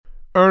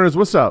Earners,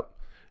 what's up?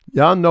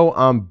 Y'all know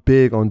I'm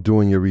big on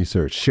doing your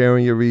research,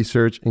 sharing your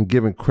research, and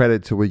giving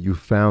credit to where you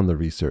found the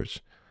research.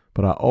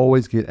 But I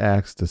always get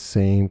asked the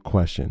same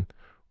question.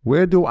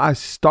 Where do I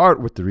start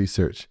with the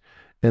research?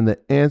 And the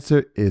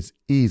answer is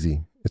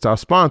easy. It's our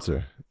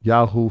sponsor,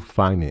 Yahoo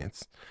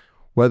Finance.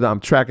 Whether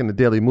I'm tracking the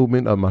daily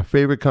movement of my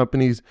favorite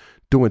companies,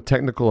 doing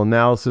technical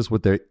analysis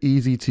with their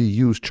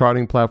easy-to-use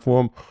charting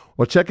platform,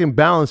 or checking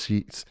balance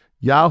sheets,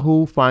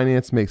 Yahoo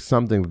Finance makes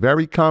something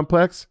very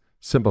complex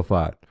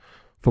simplified.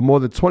 For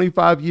more than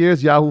 25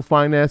 years, Yahoo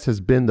Finance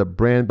has been the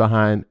brand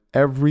behind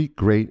every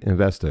great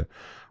investor.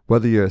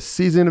 Whether you're a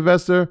seasoned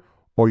investor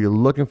or you're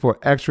looking for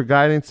extra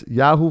guidance,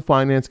 Yahoo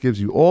Finance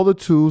gives you all the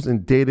tools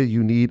and data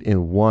you need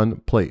in one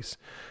place.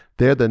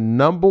 They're the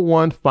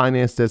 #1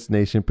 finance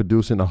destination,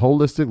 producing a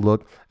holistic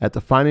look at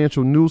the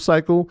financial news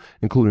cycle,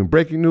 including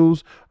breaking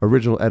news,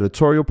 original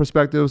editorial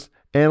perspectives,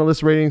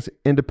 analyst ratings,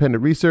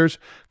 independent research,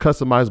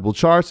 customizable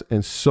charts,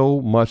 and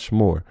so much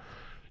more.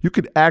 You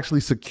could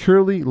actually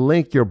securely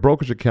link your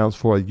brokerage accounts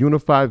for a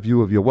unified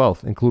view of your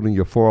wealth, including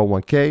your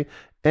 401k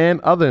and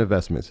other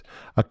investments.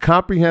 A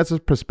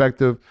comprehensive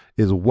perspective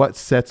is what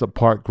sets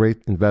apart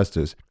great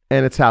investors,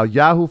 and it's how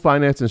Yahoo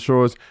Finance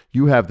ensures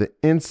you have the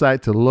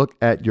insight to look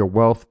at your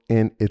wealth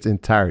in its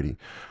entirety.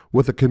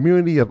 With a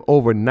community of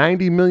over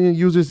 90 million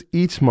users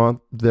each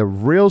month, the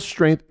real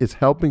strength is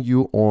helping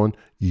you on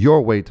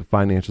your way to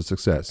financial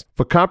success.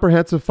 For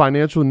comprehensive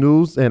financial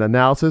news and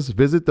analysis,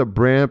 visit the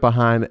brand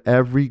behind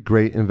every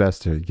great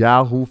investor,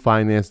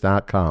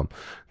 yahoofinance.com.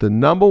 The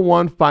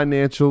 #1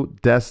 financial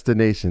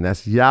destination.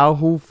 That's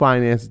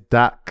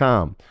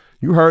yahoofinance.com.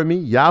 You heard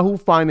me,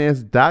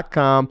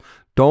 yahoofinance.com.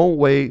 Don't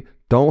wait.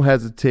 Don't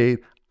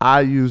hesitate.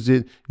 I use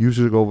it. You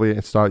should go over there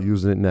and start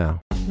using it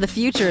now. The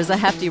future is a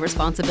hefty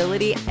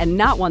responsibility and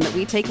not one that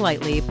we take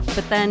lightly.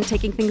 But then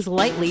taking things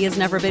lightly has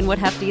never been what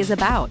Hefty is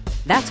about.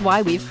 That's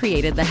why we've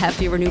created the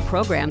Hefty Renew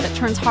program that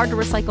turns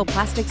hard-to-recycle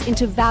plastics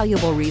into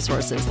valuable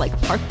resources like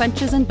park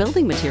benches and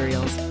building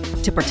materials.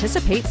 To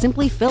participate,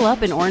 simply fill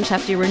up an orange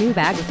Hefty Renew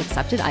bag with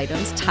accepted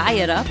items, tie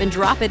it up, and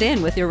drop it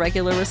in with your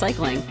regular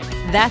recycling.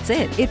 That's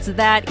it. It's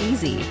that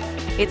easy.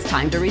 It's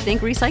time to rethink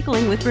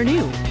recycling with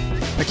Renew.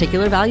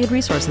 Particular valued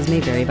resources may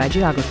vary by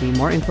geography.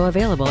 More info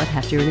available at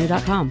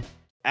heftyrenew.com.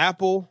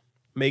 Apple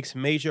makes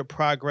major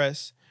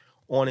progress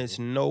on its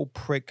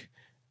no-prick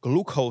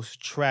glucose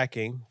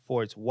tracking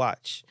for its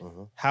watch.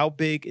 How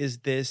big is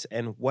this,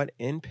 and what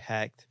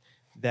impact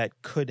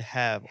that could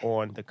have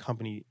on the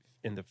company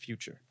in the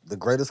future? The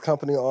greatest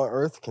company on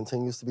earth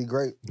continues to be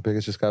great. The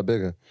biggest just got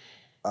bigger.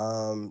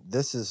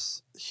 This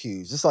is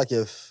huge. Just like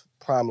if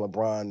Prime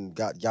LeBron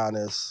got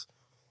Giannis,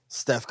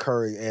 Steph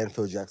Curry, and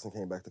Phil Jackson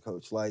came back to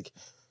coach.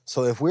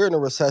 So if we're in a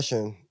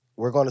recession,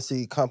 we're going to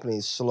see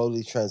companies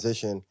slowly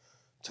transition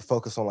to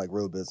focus on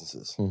real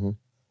businesses. And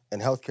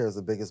healthcare is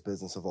the biggest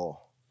business of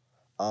all.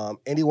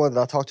 Anyone that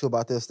I talk to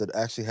about this that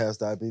actually has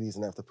diabetes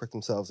and have to prick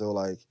themselves, they're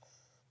like,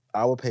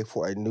 I would pay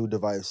for a new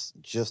device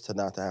just to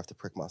not to have to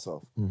prick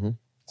myself.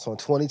 So in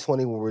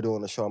 2020, when we're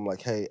doing the show, I'm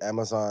like, hey,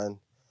 Amazon,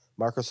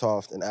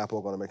 Microsoft, and Apple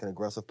are going to make an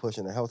aggressive push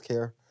into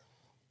healthcare.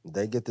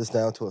 They get this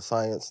down to a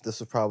science. This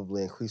would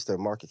probably increase their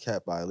market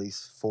cap by at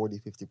least 40,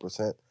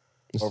 50%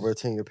 over a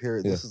 10-year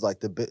period. Yeah. This is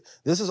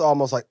this is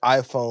almost like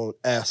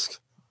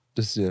iPhone-esque.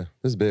 This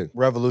is big.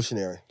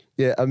 Revolutionary.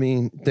 Yeah, I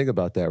mean, think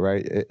about that,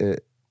 right?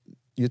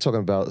 You're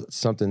talking about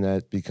something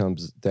that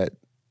becomes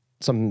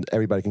something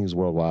everybody can use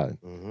worldwide.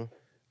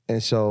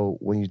 And so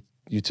when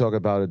you talk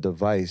about a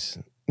device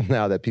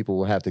now that people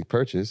will have to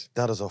purchase.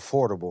 That is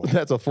affordable.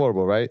 That's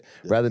affordable, right?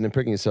 Yeah. Rather than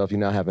pricking yourself, you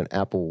now have an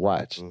Apple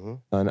Watch.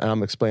 And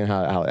I'm explaining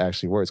how it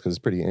actually works because it's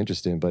pretty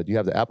interesting. But you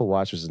have the Apple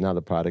Watch, which is now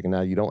the product, and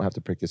now you don't have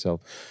to prick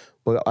yourself.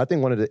 But I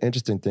think one of the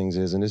interesting things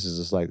is, and this is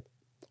just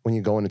when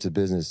you're going into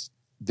business,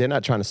 they're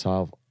not trying to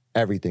solve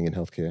everything in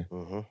healthcare.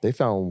 They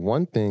found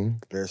one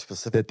thing very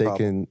specific that they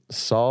can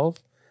solve,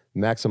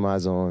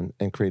 maximize on,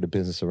 and create a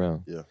business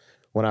around. Yeah.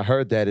 When I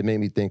heard that, it made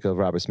me think of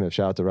Robert Smith.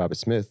 Shout out to Robert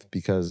Smith,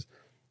 because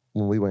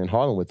when we were in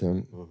Harlem with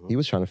him, he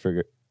was trying to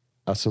figure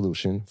a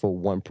solution for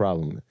one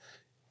problem.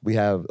 We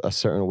have a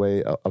certain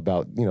way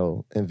about,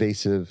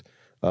 invasive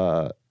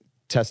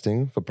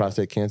testing for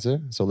prostate cancer.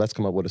 So let's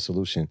come up with a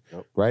solution,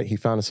 right? He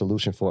found a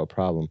solution for a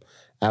problem.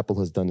 Apple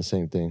has done the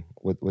same thing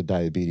with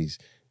diabetes.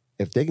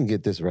 If they can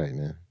get this right,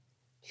 man,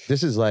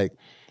 this is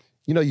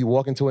you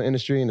walk into an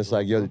industry and it's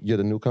like you're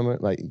the newcomer.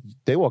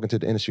 They walk into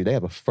the industry, they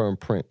have a firm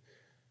print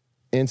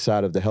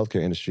inside of the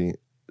healthcare industry,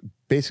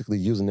 basically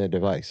using their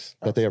device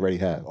that they already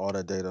have. All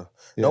that data.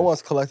 Yeah. No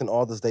one's collecting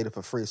all this data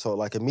for free.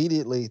 So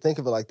immediately, think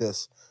of it like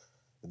this.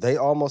 They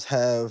almost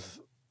have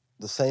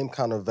the same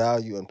kind of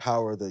value and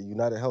power that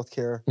United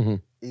Healthcare,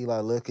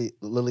 Eli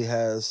Lilly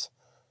has,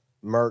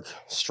 Merck,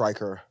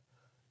 Stryker,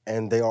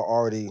 and they are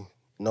already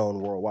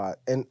known worldwide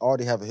and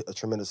already have a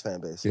tremendous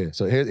fan base. Yeah,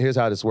 so here's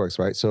how this works,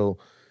 right? So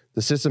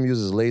the system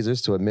uses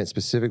lasers to emit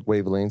specific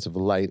wavelengths of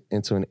light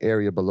into an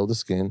area below the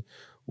skin,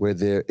 where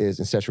there is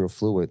ancestral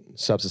fluid,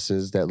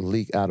 substances that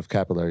leak out of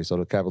capillaries. So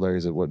the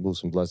capillaries are what moves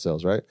from blood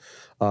cells, right?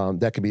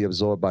 That can be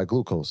absorbed by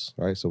glucose,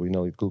 right? So we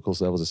know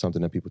glucose levels is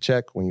something that people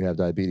check when you have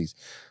diabetes.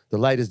 The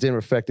light is then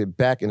reflected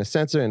back in a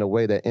sensor in a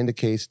way that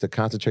indicates the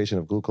concentration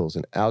of glucose.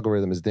 An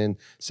algorithm is then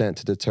sent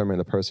to determine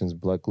a person's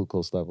blood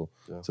glucose level.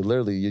 Yeah. So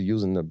literally, you're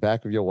using the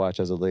back of your watch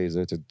as a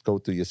laser to go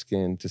through your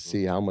skin to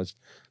see how much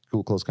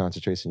glucose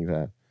concentration you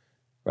have,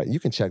 right? You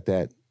can check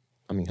that,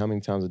 I mean, how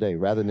many times a day?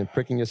 Rather than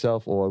pricking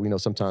yourself, or,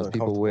 sometimes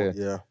people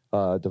wear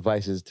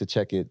devices to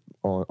check it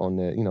on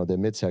their, their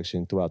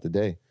midsection throughout the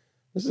day.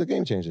 This is a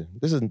game changer.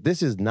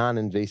 This is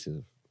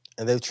non-invasive.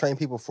 And they've trained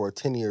people for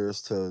 10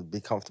 years to be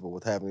comfortable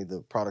with having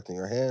the product in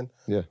your hand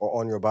or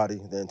on your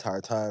body the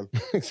entire time.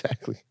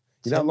 Exactly.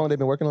 You know how long they've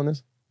been working on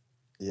this?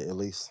 Yeah, at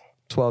least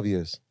 12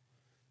 years.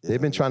 Yeah,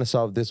 they've been trying to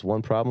solve this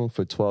one problem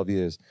for 12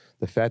 years.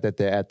 The fact that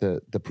they're at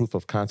the proof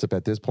of concept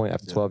at this point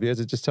after 12 years,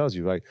 it just tells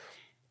you, like,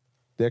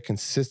 they're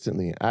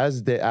consistently,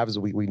 as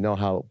we know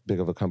how big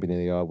of a company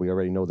they are. We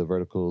already know the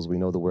verticals. We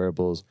know the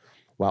wearables.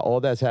 While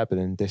all that's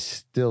happening, they're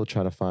still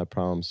trying to find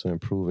problems to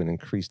improve and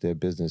increase their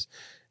business.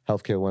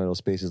 Healthcare, one of those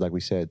spaces, like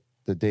we said,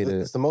 the data.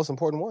 It's the most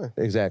important one.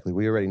 Exactly.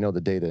 We already know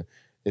the data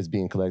is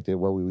being collected,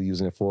 what we were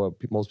using it for.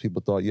 Most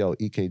people thought,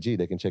 EKG,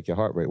 they can check your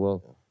heart rate.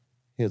 Well,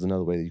 here's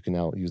another way that you can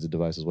now use the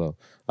device as well.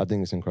 I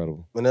think it's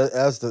incredible. And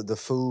as the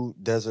food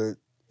desert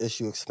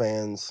issue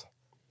expands,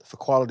 if the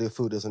quality of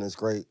food isn't as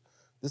great,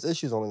 this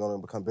issue is only going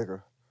to become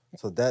bigger.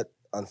 So that,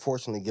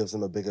 unfortunately, gives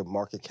them a bigger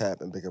market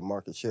cap and bigger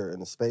market share in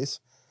the space.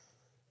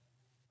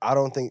 I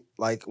don't think,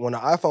 like, when the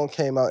iPhone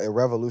came out, it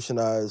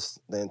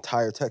revolutionized the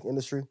entire tech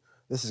industry.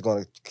 This is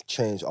going to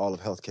change all of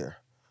healthcare.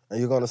 And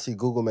you're going to see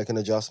Google make an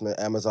adjustment,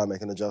 Amazon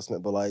make an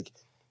adjustment, but, like,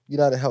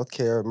 United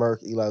Healthcare,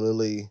 Merck, Eli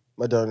Lilly,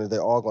 Moderna,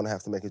 they're all going to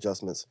have to make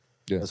adjustments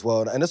as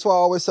well. And that's why I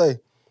always say,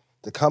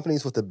 the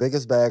companies with the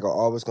biggest bag are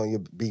always going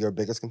to be your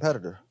biggest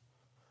competitor.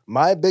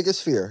 My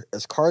biggest fear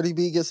is Cardi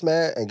B gets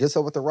mad and gets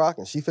up with The Rock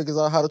and she figures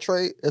out how to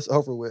trade, it's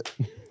over with.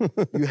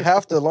 You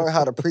have to learn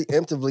how to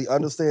preemptively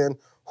understand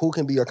who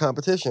can be your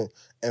competition.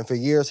 And for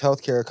years,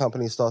 healthcare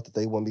companies thought that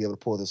they wouldn't be able to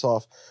pull this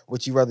off.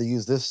 Would you rather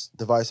use this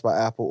device by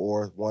Apple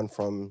or one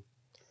from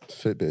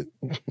Fitbit?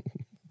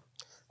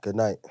 Good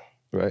night.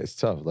 Right, it's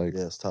tough. Like,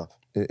 yeah, it's tough.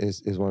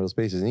 It's one of those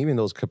spaces. And even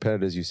those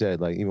competitors you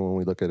said, like, even when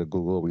we look at a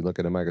Google, we look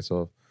at a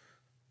Microsoft,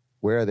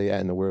 where are they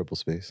at in the wearable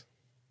space?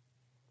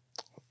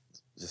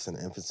 Just in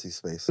the infancy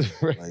space,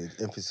 right. Like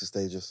infancy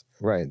stages.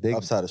 Right. The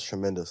upside is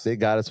tremendous. They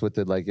got us with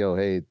it like,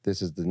 hey,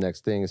 this is the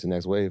next thing. It's the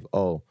next wave.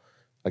 Oh,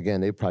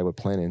 again, they probably were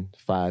planning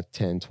 5,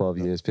 10, 12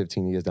 years,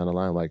 15 years down the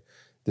line. Like,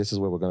 this is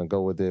where we're going to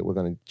go with it. We're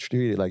going to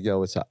treat it like,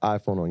 it's an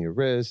iPhone on your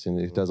wrist and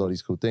it does all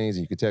these cool things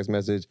and you can text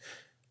message.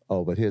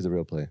 Oh, but here's the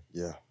real play.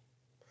 Yeah.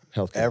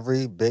 Healthcare.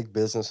 Every big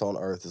business on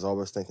earth is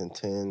always thinking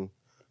 10,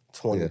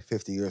 20,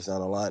 50 years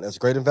down the line. As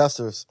great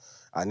investors,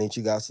 I need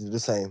you guys to do the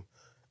same.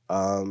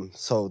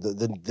 So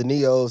the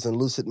Neos and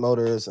Lucid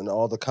Motors and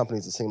all the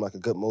companies that seem like a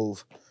good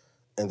move,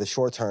 in the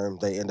short term,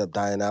 they end up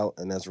dying out.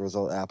 And as a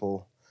result,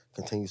 Apple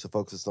continues to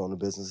focus on the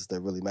businesses that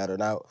really matter.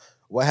 Now,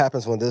 what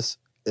happens when this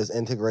is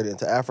integrated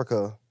into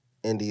Africa,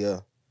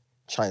 India,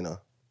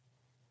 China?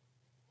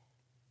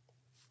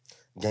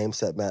 Game,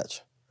 set,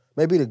 match.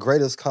 Maybe the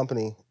greatest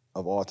company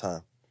of all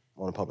time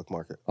on the public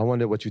market. I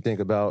wonder what you think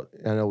about,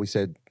 I know we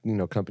said,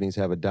 companies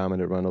have a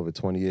dominant run over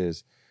 20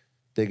 years.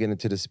 They get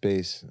into the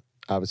space,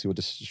 obviously with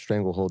the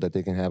stranglehold that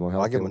they can have on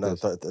healthcare. I give them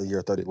another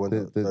year, 31,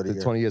 the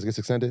 20 years gets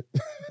extended?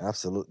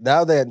 Absolutely.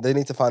 Now they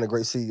need to find a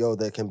great CEO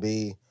that can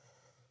be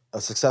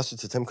a successor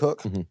to Tim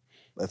Cook.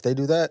 Mm-hmm. If they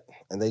do that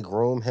and they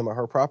groom him or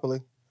her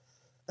properly,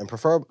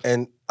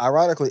 and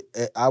ironically,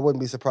 I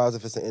wouldn't be surprised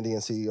if it's an Indian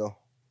CEO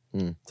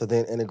to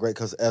then integrate,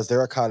 because as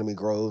their economy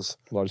grows,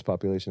 largest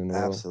population in the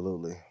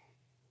world.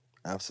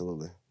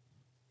 Absolutely.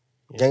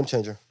 Yeah. Game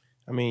changer.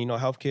 I mean,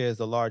 healthcare is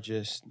the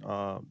largest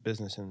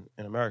business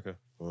in America.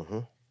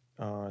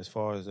 Mm-hmm. As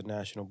far as the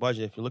national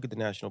budget, if you look at the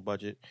national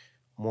budget,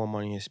 more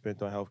money is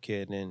spent on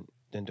healthcare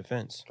than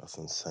defense. That's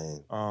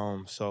insane.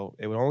 So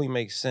it would only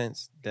make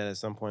sense that at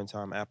some point in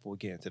time, Apple would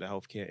get into the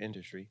healthcare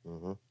industry.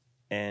 Mm-hmm.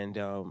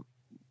 And,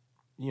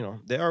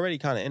 they're already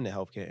kind of in the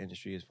healthcare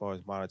industry as far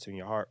as monitoring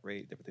your heart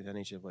rate, different things of that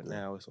nature. But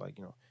now it's like,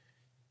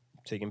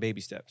 taking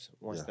baby steps,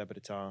 one step at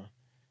a time,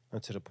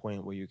 to the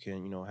point where you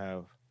can,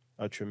 have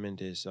a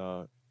tremendous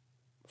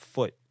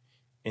foot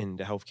in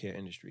the healthcare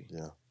industry.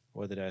 Yeah.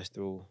 Whether that's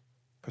through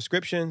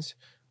prescriptions,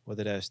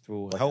 whether that's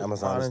through like health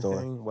Amazon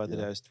monitoring, whether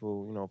that's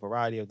through, a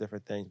variety of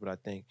different things. But I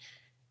think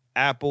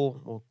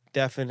Apple will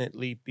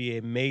definitely be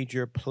a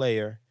major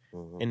player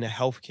in the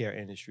healthcare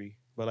industry.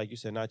 But like you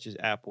said, not just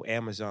Apple,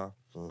 Amazon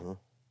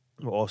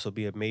will also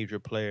be a major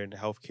player in the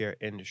healthcare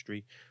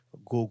industry.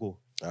 Google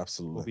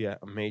will be a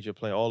major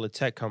player. All the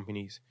tech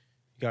companies,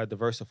 you got to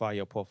diversify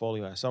your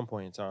portfolio at some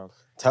point in time.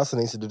 Tesla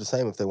needs to do the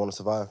same if they want to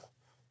survive.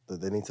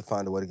 They need to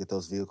find a way to get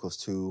those vehicles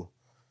to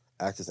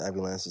act as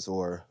ambulances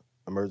or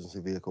emergency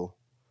vehicle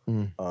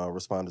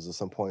responders at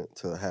some point,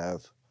 to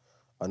have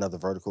another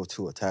vertical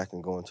to attack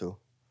and go into.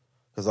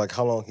 Because like,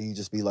 how long can you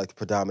just be like the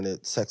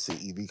predominant sexy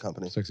EV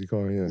company? Sexy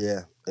car, yeah.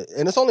 Yeah,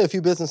 and it's only a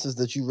few businesses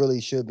that you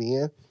really should be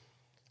in.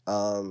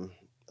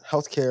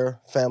 Healthcare,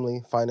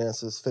 family,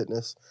 finances,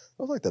 fitness.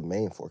 Those are like the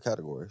main 4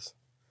 categories.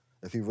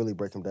 If you really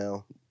break them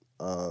down,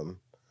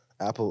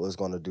 Apple is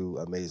going to do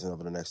amazing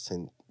over the next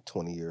 10,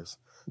 20 years.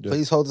 Yeah.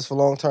 Please hold this for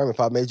long term. If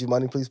I made you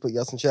money, please put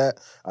yes in chat.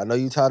 I know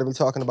you're tired of me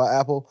talking about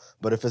Apple,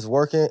 but if it's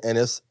working and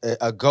it's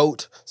a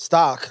GOAT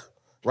stock,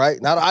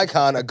 right? Not an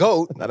icon, a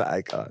GOAT. Not an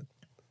icon.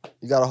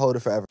 You got to hold it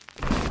forever.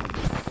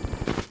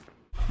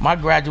 My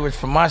graduates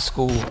from my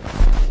school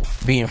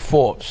being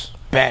Forbes,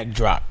 bag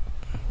drop.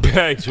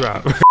 Bag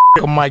drop.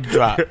 A mic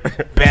drop.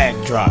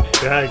 Bag drop.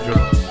 Bag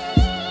drop.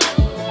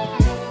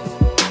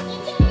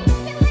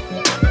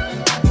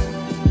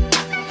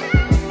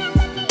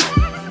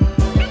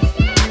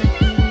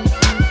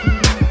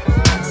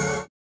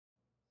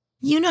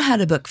 You know how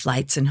to book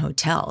flights and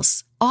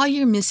hotels. All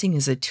you're missing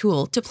is a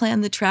tool to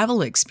plan the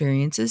travel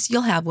experiences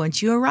you'll have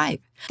once you arrive.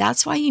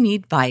 That's why you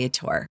need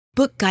Viator.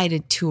 Book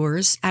guided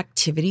tours,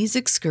 activities,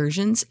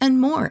 excursions, and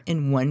more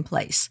in one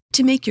place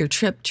to make your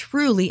trip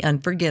truly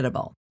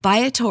unforgettable.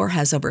 Viator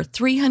has over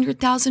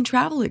 300,000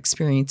 travel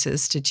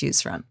experiences to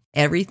choose from.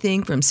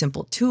 Everything from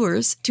simple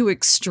tours to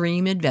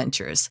extreme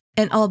adventures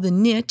and all the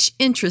niche,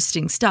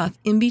 interesting stuff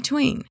in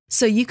between.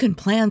 So you can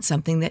plan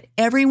something that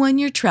everyone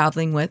you're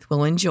traveling with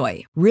will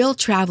enjoy. Real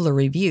traveler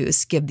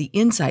reviews give the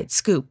inside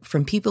scoop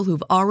from people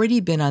who've already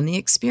been on the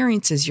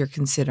experiences you're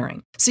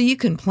considering. So you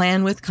can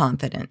plan with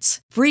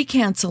confidence. Free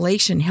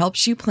cancellation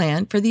helps you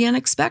plan for the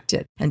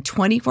unexpected. And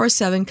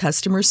 24/7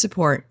 customer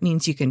support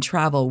means you can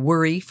travel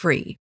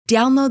worry-free.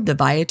 Download the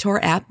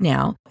Viator app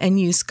now and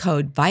use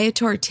code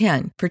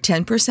Viator10 for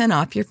 10%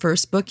 off your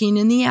first booking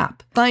in the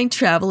app. Find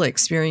travel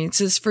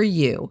experiences for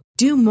you.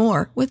 Do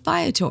more with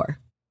Viator.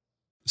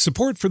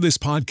 Support for this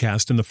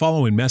podcast and the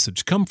following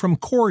message come from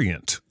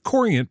Corient.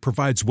 Corient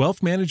provides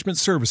wealth management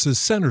services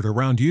centered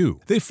around you.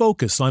 They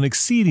focus on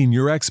exceeding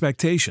your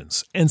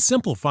expectations and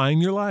simplifying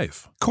your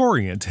life.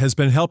 Corient has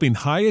been helping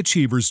high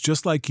achievers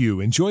just like you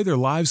enjoy their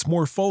lives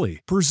more fully,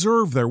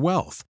 preserve their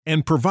wealth,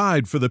 and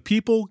provide for the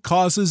people,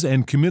 causes,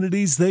 and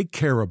communities they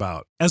care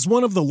about. As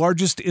one of the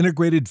largest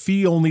integrated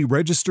fee-only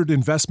registered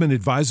investment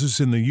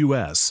advisors in the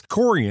U.S.,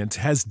 Corient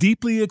has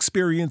deeply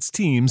experienced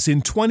teams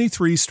in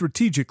 23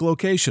 strategic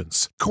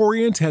locations.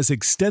 Corient has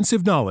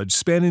extensive knowledge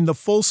spanning the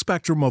full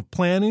spectrum of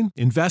planning,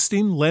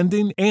 investing,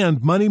 lending,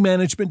 and money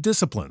management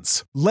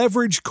disciplines.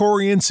 Leverage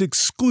Corient's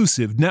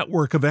exclusive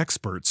network of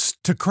experts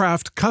to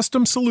craft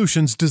custom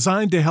solutions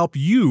designed to help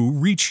you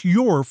reach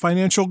your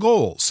financial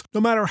goals, no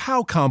matter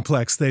how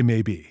complex they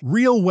may be.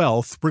 Real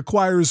wealth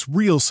requires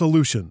real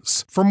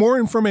solutions. For more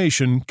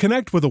information,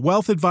 connect with a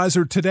wealth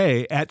advisor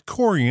today at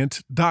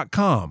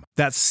Corient.com.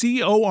 That's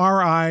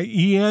Corient.com.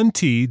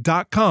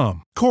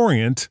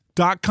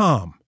 Corient.com.